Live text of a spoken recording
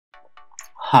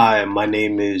Hi, my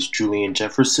name is Julian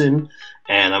Jefferson,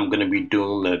 and I'm going to be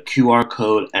doing the QR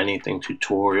code anything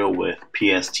tutorial with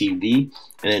PSTV,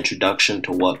 an introduction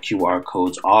to what QR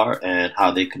codes are and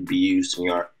how they can be used in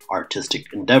your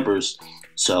artistic endeavors.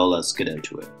 So let's get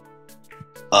into it.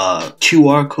 A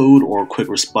QR code or quick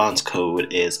response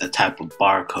code is a type of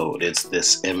barcode. It's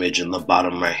this image in the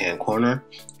bottom right hand corner.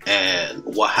 And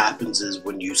what happens is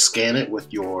when you scan it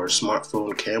with your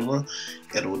smartphone camera,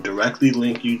 it'll directly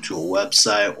link you to a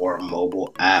website or a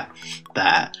mobile app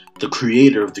that the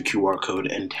creator of the QR code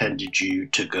intended you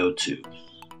to go to.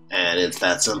 And it's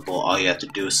that simple. All you have to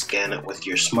do is scan it with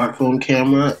your smartphone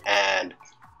camera and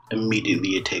immediately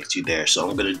it takes you there. So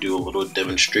I'm going to do a little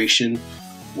demonstration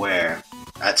where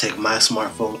I take my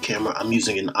smartphone camera. I'm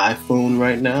using an iPhone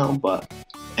right now, but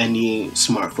any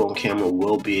smartphone camera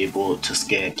will be able to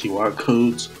scan QR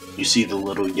codes. You see the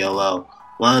little yellow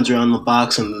lines around the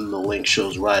box and then the link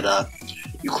shows right up.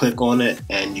 You click on it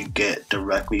and you get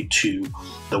directly to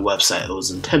the website it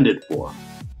was intended for.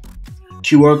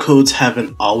 QR codes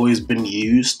haven't always been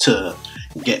used to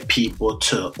get people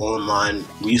to online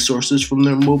resources from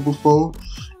their mobile phone.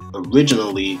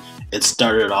 Originally, it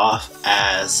started off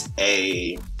as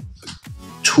a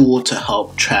tool to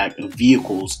help track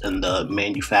vehicles in the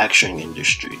manufacturing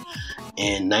industry.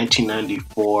 In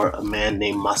 1994, a man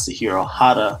named Masahiro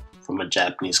Hata from a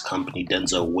Japanese company,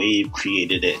 Denso Wave,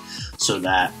 created it so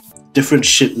that different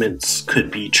shipments could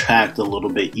be tracked a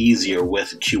little bit easier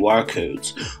with QR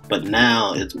codes. But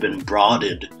now it's been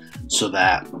broadened so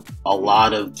that a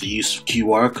lot of these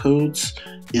QR codes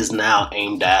is now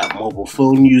aimed at mobile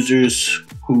phone users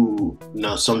who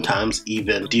sometimes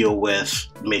even deal with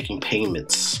making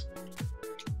payments.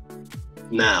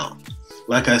 Now,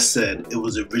 like I said, it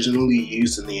was originally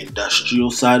used in the industrial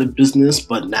side of business,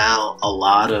 but now a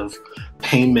lot of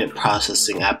payment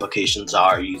processing applications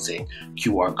are using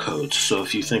QR codes. So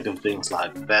if you think of things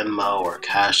like Venmo or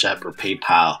Cash App or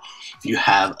PayPal, you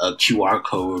have a QR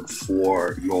code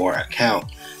for your account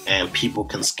and people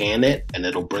can scan it and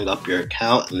it'll bring up your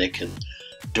account and they can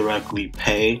directly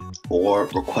pay or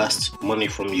request money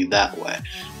from you that way.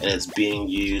 And it's being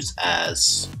used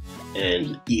as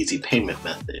an easy payment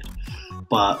method.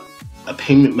 But a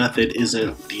payment method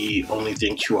isn't the only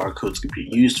thing QR codes can be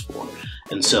used for.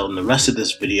 And so in the rest of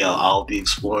this video, I'll be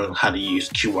exploring how to use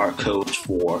QR codes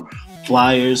for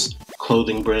flyers,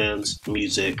 clothing brands,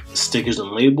 music, stickers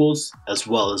and labels, as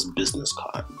well as business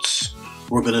cards.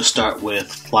 We're going to start with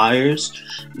flyers.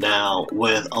 Now,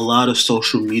 with a lot of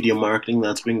social media marketing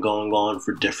that's been going on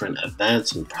for different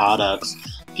events and products,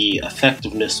 the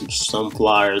effectiveness of some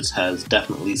flyers has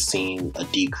definitely seen a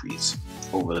decrease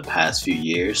over the past few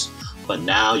years. But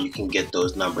now you can get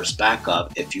those numbers back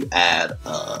up if you add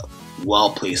a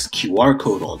well-placed QR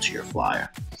code onto your flyer.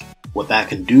 What that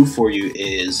can do for you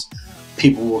is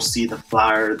people will see the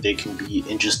flyer, they can be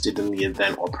interested in the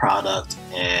event or product,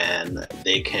 and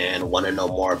they can want to know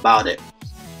more about it.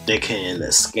 They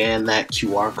can scan that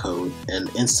QR code and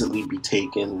instantly be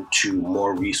taken to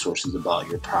more resources about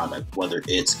your product, whether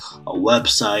it's a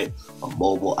website, a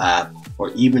mobile app,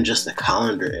 or even just a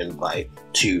calendar invite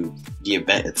to the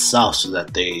event itself so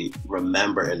that they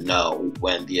remember and know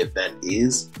when the event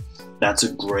is. That's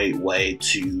a great way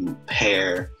to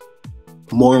pair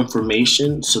more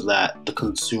information so that the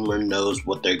consumer knows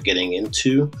what they're getting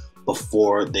into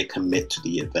before they commit to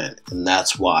the event. And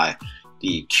that's why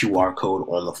the QR code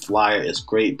on the flyer is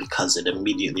great, because it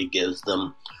immediately gives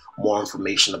them more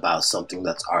information about something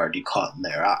that's already caught in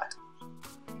their eye.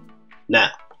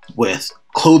 Now, with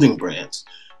clothing brands,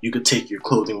 you could take your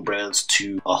clothing brands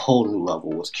to a whole new level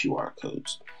with QR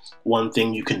codes. One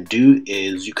thing you can do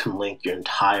is you can link your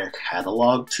entire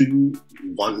catalog to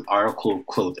one article of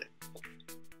clothing.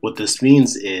 What this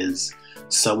means is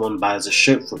someone buys a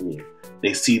shirt from you,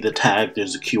 they see the tag,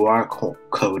 there's a QR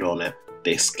code on it,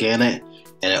 they scan it,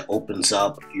 and it opens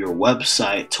up your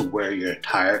website to where your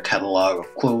entire catalog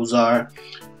of clothes are.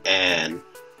 And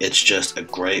it's just a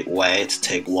great way to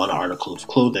take one article of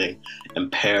clothing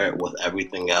and pair it with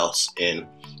everything else in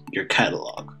your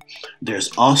catalog. There's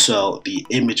also the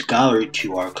image gallery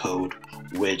QR code,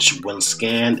 which when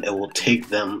scanned, it will take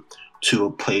them to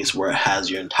a place where it has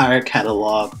your entire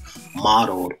catalog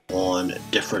modeled on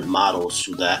different models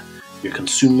so that your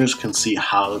consumers can see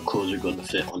how the clothes are going to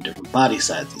fit on different body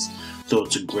sizes. So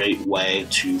it's a great way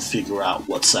to figure out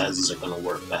what sizes are going to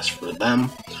work best for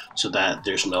them so that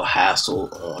there's no hassle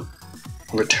on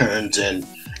returns and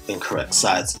incorrect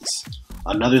sizes.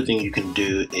 Another thing you can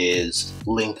do is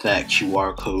link that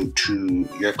QR code to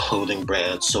your clothing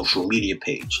brand's social media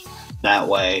page. That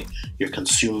way your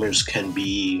consumers can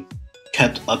be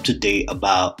kept up to date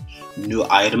about new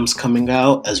items coming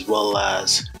out, as well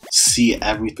as see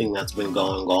everything that's been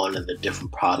going on in the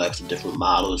different products and different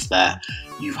models that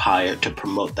you've hired to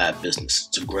promote that business.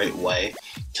 It's a great way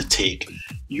to take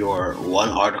your one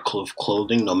article of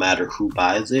clothing, no matter who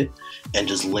buys it, and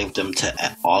just link them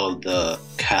to all of the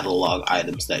catalog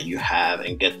items that you have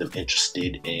and get them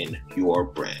interested in your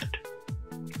brand.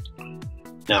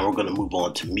 Now we're going to move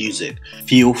on to music.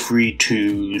 Feel free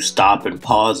to stop and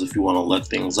pause if you want to look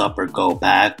things up or go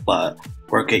back, but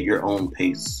work at your own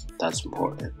pace. That's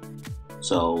important.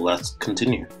 So let's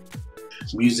continue.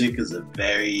 Music is a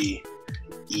very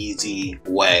easy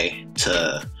way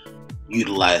to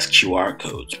utilize QR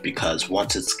codes, because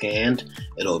once it's scanned,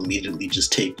 it'll immediately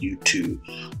just take you to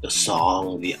the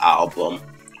song, the album,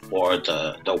 or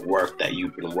the work that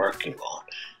you've been working on.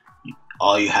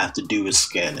 All you have to do is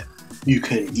scan it. You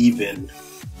can even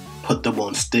put them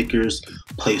on stickers,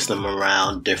 place them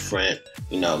around different,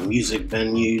 music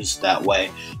venues. That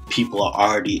way people are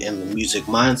already in the music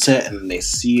mindset, and they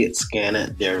see it, scan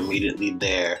it, they're immediately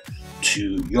there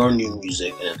to your new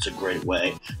music, and it's a great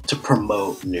way to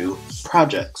promote new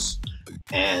projects.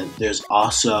 And there's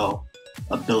also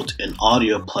a built-in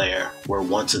audio player where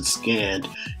once it's scanned,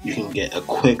 you can get a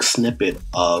quick snippet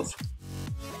of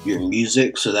your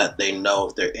music so that they know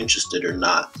if they're interested or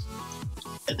not.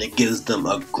 And it gives them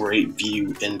a great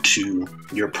view into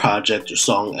your project or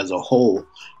song as a whole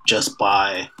just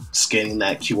by scanning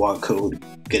that QR code,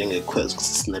 getting a quick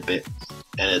snippet.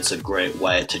 And it's a great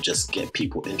way to just get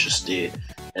people interested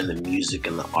in the music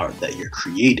and the art that you're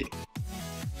creating.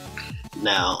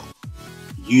 Now,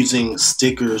 using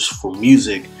stickers for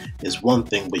music is one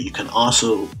thing, but you can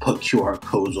also put QR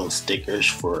codes on stickers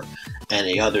for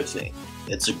any other thing.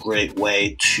 It's a great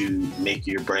way to make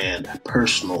your brand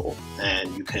personal,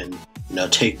 and you can,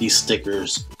 take these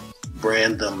stickers,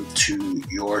 brand them to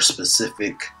your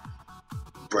specific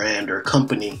brand or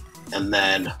company, and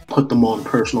then put them on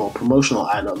personal promotional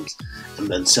items, and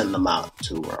then send them out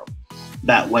to the world.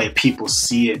 That way people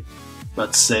see it.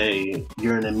 Let's say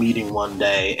you're in a meeting one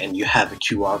day and you have a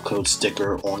QR code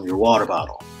sticker on your water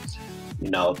bottle.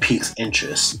 It piques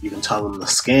interest. You can tell them to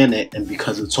scan it, and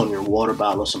because it's on your water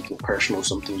bottle, something personal,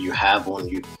 something you have on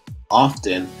you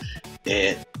often,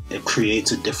 it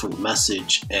creates a different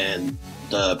message in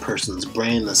the person's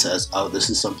brain that says, oh, this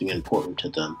is something important to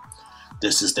them.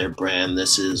 This is their brand.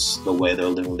 This is the way they're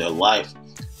living their life.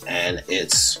 And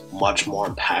it's much more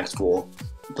impactful,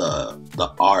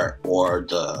 the art or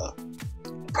the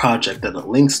project that it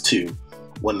links to,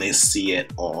 when they see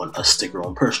it on a sticker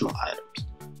on personal items.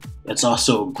 It's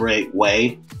also a great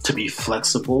way to be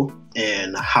flexible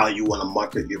in how you want to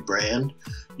market your brand.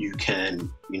 You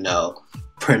can,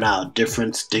 print out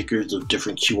different stickers of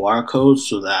different QR codes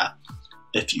so that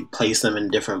if you place them in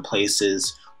different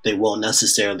places, they won't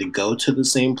necessarily go to the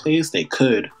same place. They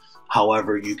could.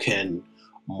 However, you can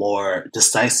more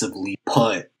decisively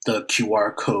put the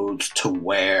QR codes to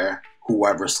where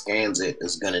whoever scans it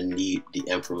is going to need the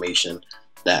information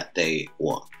that they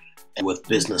want. And with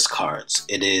business cards,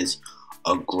 it is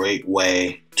a great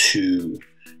way to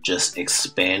just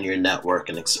expand your network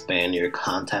and expand your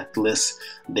contact list.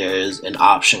 There's an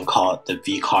option called the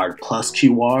V-Card Plus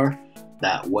QR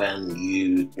that when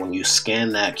you scan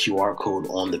that QR code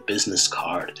on the business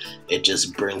card, it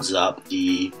just brings up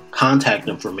the contact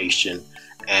information,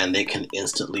 and they can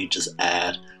instantly just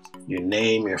add your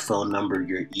name, your phone number,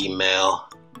 your email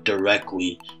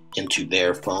directly into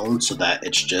their phone, so that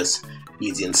it's just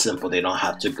easy and simple. They don't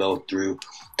have to go through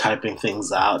typing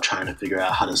things out, trying to figure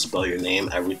out how to spell your name.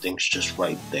 Everything's just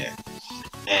right there.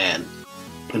 And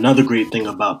another great thing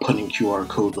about putting QR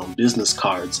codes on business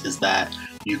cards is that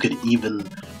you could even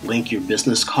link your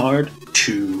business card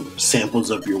to samples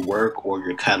of your work or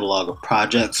your catalog of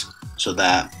projects, so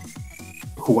that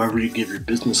whoever you give your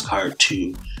business card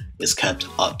to is kept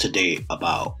up to date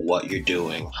about what you're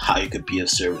doing, how you could be of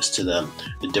service to them,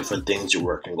 the different things you're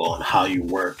working on, how you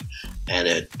work, and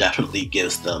it definitely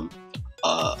gives them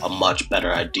a much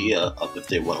better idea of if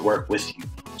they want to work with you.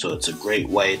 So it's a great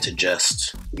way to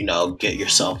just, get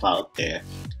yourself out there.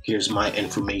 Here's my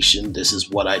information. This is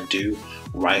what I do,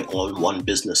 right on one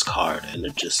business card, and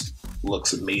it just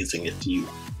looks amazing if you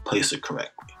place it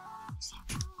correctly.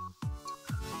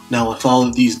 Now, with all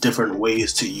of these different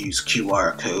ways to use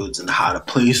QR codes and how to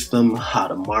place them, how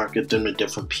to market them to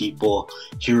different people,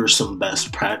 here are some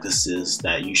best practices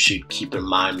that you should keep in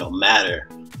mind no matter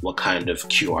what kind of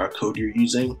QR code you're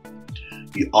using.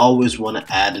 You always want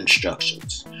to add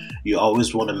instructions. You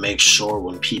always want to make sure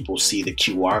when people see the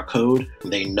QR code,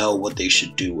 they know what they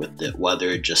should do with it, whether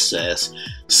it just says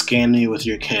scan me with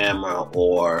your camera,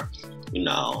 or,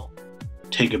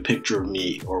 take a picture of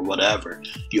me or whatever,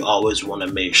 you always want to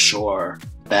make sure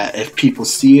that if people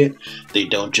see it, they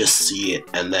don't just see it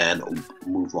and then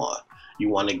move on. You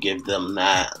want to give them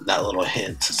that little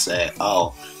hint to say,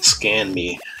 oh, scan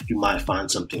me. You might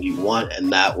find something you want,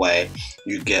 and that way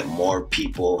you get more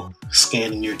people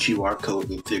scanning your QR code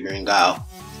and figuring out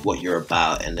what you're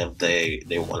about and if they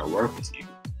want to work with you.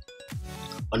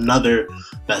 Another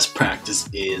best practice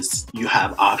is you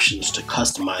have options to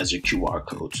customize your QR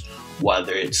codes,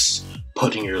 whether it's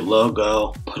putting your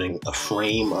logo, putting a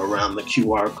frame around the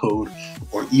QR code,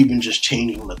 or even just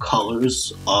changing the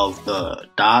colors of the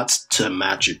dots to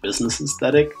match your business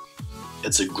aesthetic.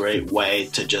 It's a great way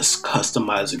to just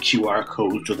customize a QR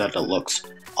code so that it looks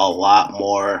a lot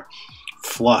more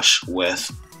flush with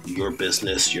your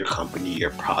business, your company,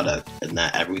 your product, and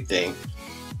that everything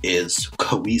is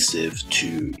cohesive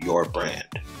to your brand.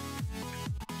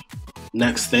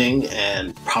 Next thing,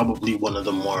 and probably one of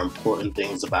the more important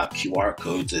things about QR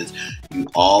codes, is you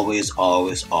always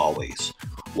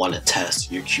want to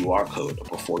test your QR code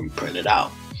before you print it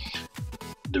out.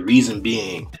 The reason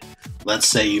being, let's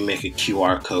say you make a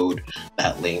QR code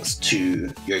that links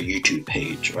to your YouTube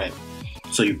page, right?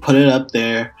 So you put it up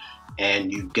there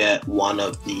and you get one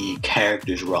of the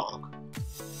characters wrong.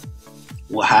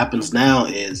 What happens now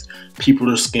is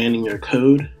people are scanning your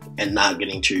code and not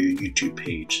getting to your YouTube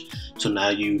page. So now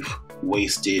you've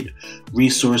wasted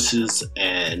resources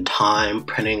and time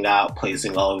printing out,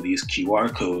 placing all of these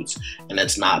QR codes, and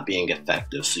it's not being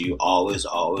effective. So you always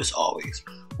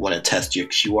want to test your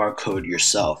QR code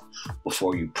yourself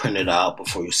before you print it out,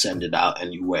 before you send it out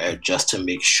anywhere, just to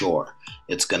make sure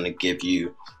it's going to give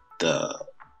you the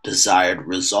desired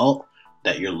result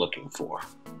that you're looking for.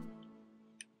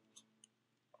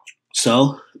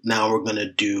 So now we're going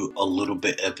to do a little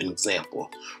bit of an example.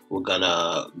 We're going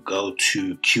to go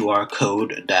to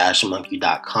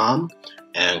qrcode-monkey.com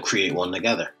and create one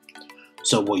together.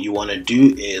 So what you want to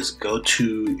do is go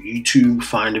to YouTube,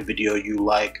 find a video you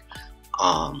like,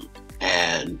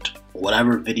 and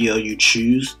whatever video you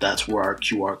choose, that's where our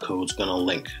QR code is going to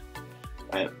link.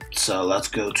 Right? So let's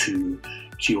go to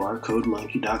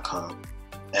qrcode-monkey.com,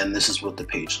 and this is what the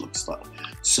page looks like.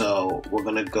 So we're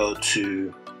going to go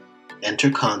to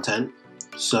enter content.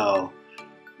 So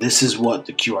this is what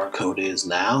the QR code is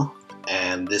now,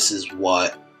 and this is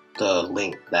what the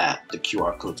link that the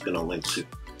QR code is going to link to.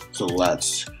 So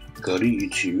let's go to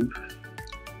YouTube.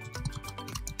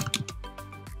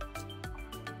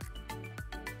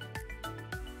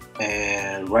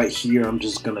 And right here, I'm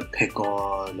just going to pick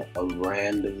on a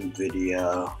random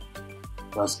video.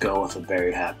 Let's go with a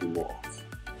very happy wolf.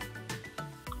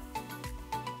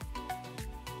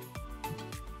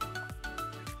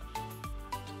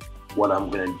 What I'm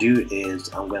going to do is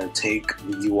I'm going to take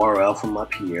the URL from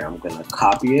up here, I'm going to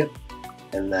copy it,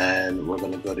 and then we're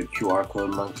going to go to QR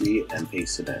Code Monkey and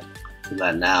paste it in. So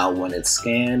that now when it's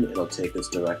scanned, it'll take us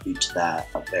directly to that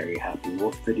A Very Happy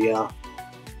Wolf video.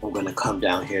 I'm going to come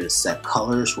down here to set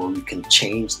colors, where we can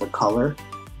change the color.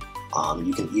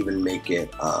 You can even make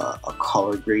it a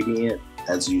color gradient.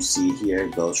 As you see here,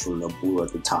 it goes from the blue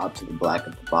at the top to the black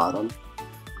at the bottom.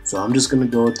 So I'm just going to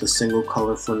go with the single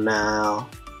color for now.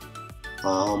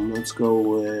 Let's go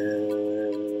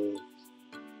with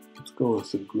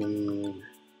the green.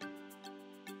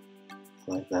 I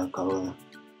like that color.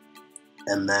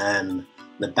 And then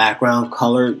the background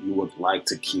color you would like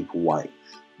to keep white.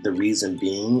 The reason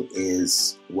being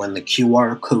is when the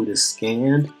QR code is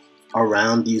scanned,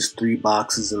 around these three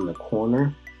boxes in the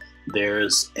corner,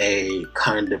 there's a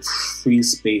kind of free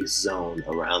space zone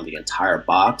around the entire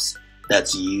box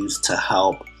that's used to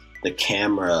help the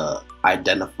camera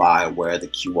identify where the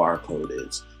QR code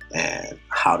is and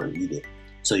how to read it.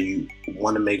 So you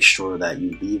want to make sure that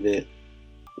you leave it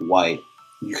white.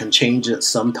 You can change it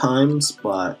sometimes,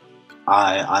 but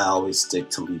I always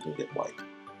stick to leaving it white.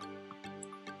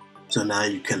 So now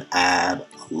you can add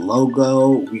a logo.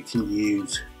 We can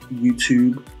use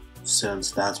YouTube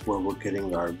since that's where we're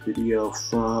getting our video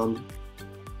from.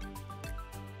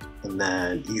 And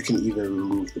then you can even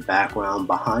remove the background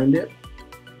behind it.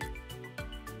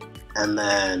 And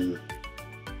then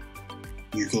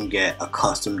you can get a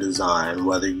custom design,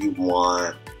 whether you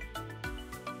want,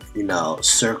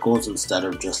 circles instead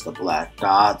of just the black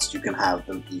dots. You can have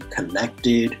them be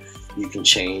connected. You can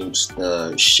change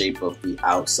the shape of the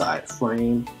outside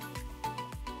frame.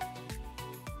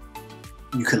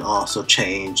 You can also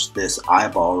change this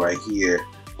eyeball right here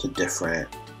to different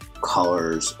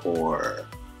colors or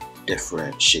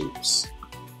different shapes.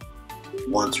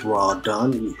 Once we're all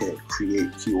done, we hit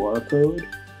create QR code.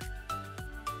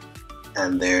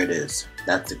 And there it is.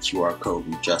 That's the QR code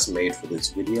we just made for this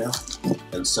video.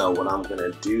 And so what I'm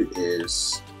gonna do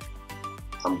is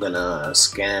I'm gonna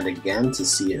scan it again to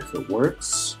see if it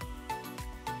works.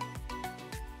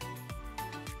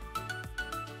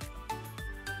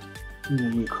 And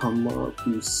then you come up,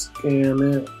 you scan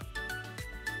it,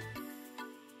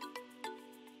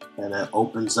 and it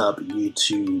opens up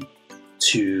YouTube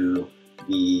to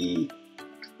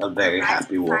a very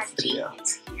happy wolf video.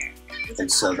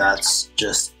 And so that's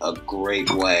just a great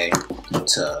way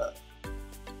to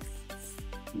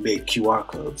make QR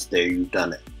codes. There, you've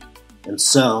done it. And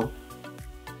so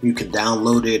you can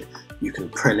download it, you can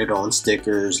print it on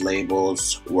stickers,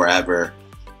 labels, wherever,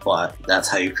 but that's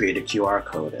how you create a QR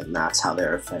code, and that's how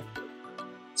they're effective.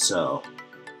 So,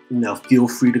 feel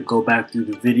free to go back through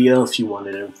the video if you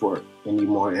wanted any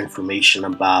more information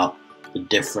about the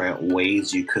different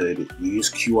ways you could use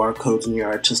QR codes in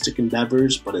your artistic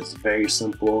endeavors, but it's very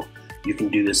simple. You can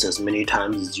do this as many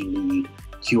times as you need.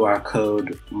 QR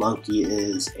Code Monkey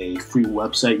is a free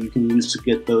website you can use to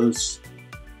get those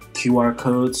QR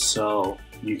codes, so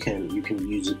you can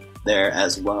use it there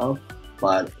as well.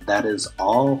 But that is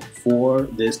all for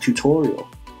this tutorial.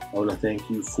 I want to thank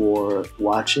you for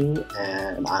watching,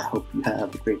 and I hope you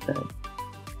have a great day.